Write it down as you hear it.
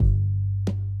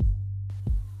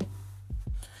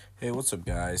Hey, what's up,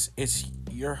 guys? It's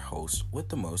your host with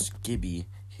the most, Gibby,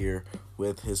 here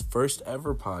with his first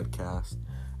ever podcast.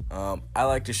 I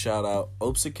like to shout out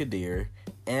Opsa Kadir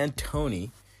and Tony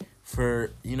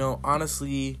for,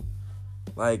 honestly,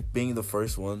 being the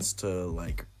first ones to,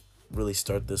 really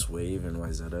start this wave in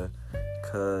Wayzata.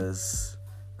 Because,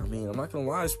 I'm not gonna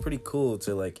lie, it's pretty cool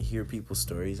to, hear people's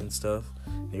stories and stuff,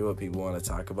 hear what people want to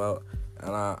talk about.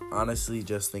 And I honestly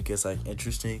just think it's,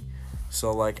 interesting.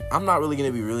 So, I'm not really going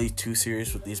to be really too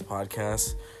serious with these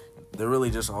podcasts. They're really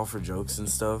just all for jokes and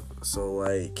stuff. So,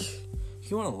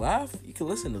 if you want to laugh, you can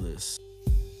listen to this.